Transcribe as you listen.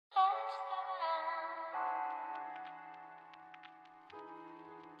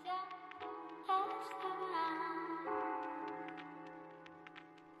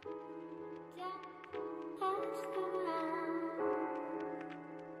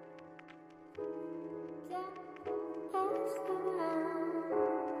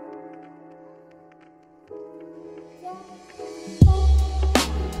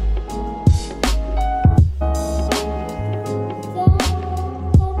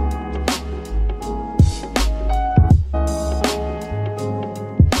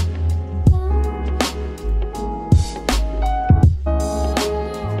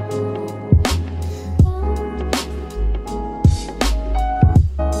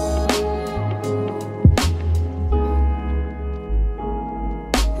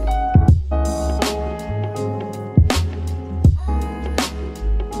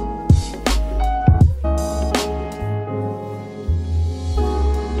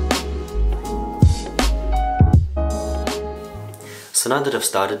So now that I've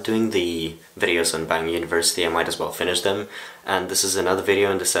started doing the videos on Bangor University, I might as well finish them. And this is another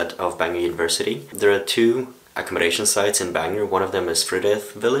video in the set of Bangor University. There are two accommodation sites in Bangor. One of them is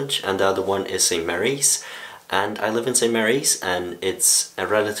Friedeth Village and the other one is St. Mary's. And I live in St. Mary's, and it's a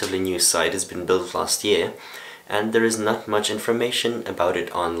relatively new site. It's been built last year and there is not much information about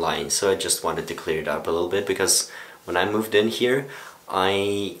it online, so I just wanted to clear it up a little bit, because when I moved in here,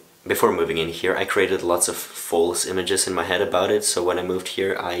 before moving in here, I created lots of false images in my head about it. So when I moved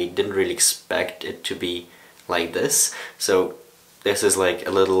here, I didn't really expect it to be like this. So this is like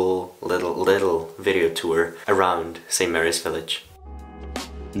a little video tour around St. Mary's Village.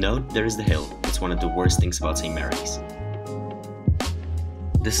 Note, there is the hill. It's one of the worst things about St. Mary's.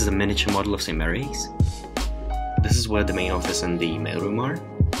 This is a miniature model of St. Mary's. This is where the main office and the mailroom are.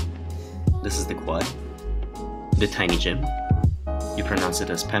 This is the quad. The tiny gym. You pronounce it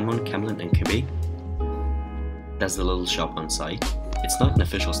as Penmon, Camlin and Kibbe. That's the little shop on site. It's not an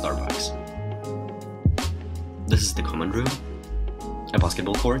official Starbucks. This is the common room. A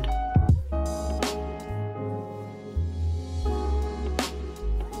basketball court.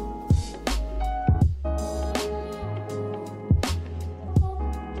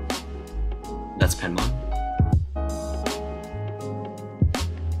 That's Penmon.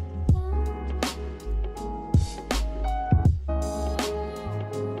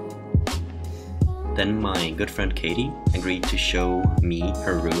 Then my good friend Katie agreed to show me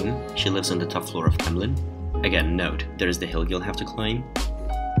her room. She lives on the top floor of Camlin. Again, note, there is the hill you'll have to climb.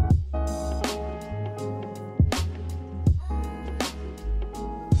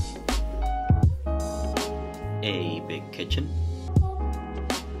 A big kitchen.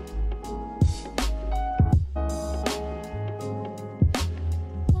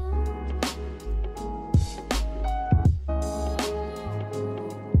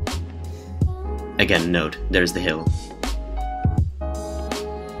 Again, note, there's the hill.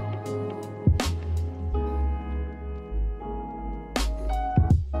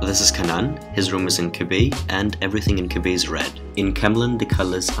 This is Kanan. His room is in Kibbe, and everything in Kibbe is red. In Camlin, the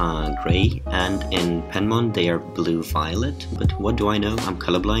colors are grey, and in Penmon, they are blue-violet. But what do I know? I'm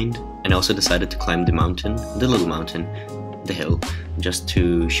colorblind. And I also decided to climb the mountain, the little mountain, the hill, just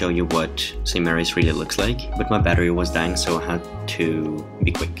to show you what St. Mary's really looks like. But my battery was dying, so I had to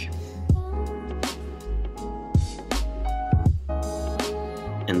be quick.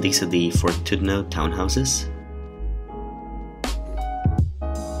 And these are the Fortitudino townhouses.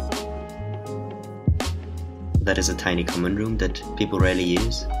 That is a tiny common room that people rarely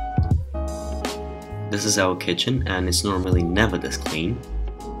use. This is our kitchen, and it's normally never this clean.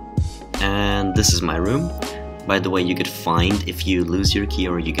 And this is my room. By the way, you get fined if you lose your key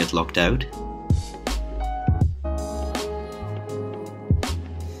or you get locked out.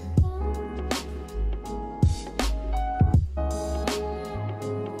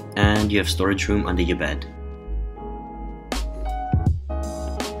 And you have storage room under your bed.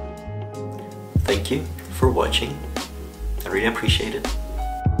 Thank you for watching. I really appreciate it.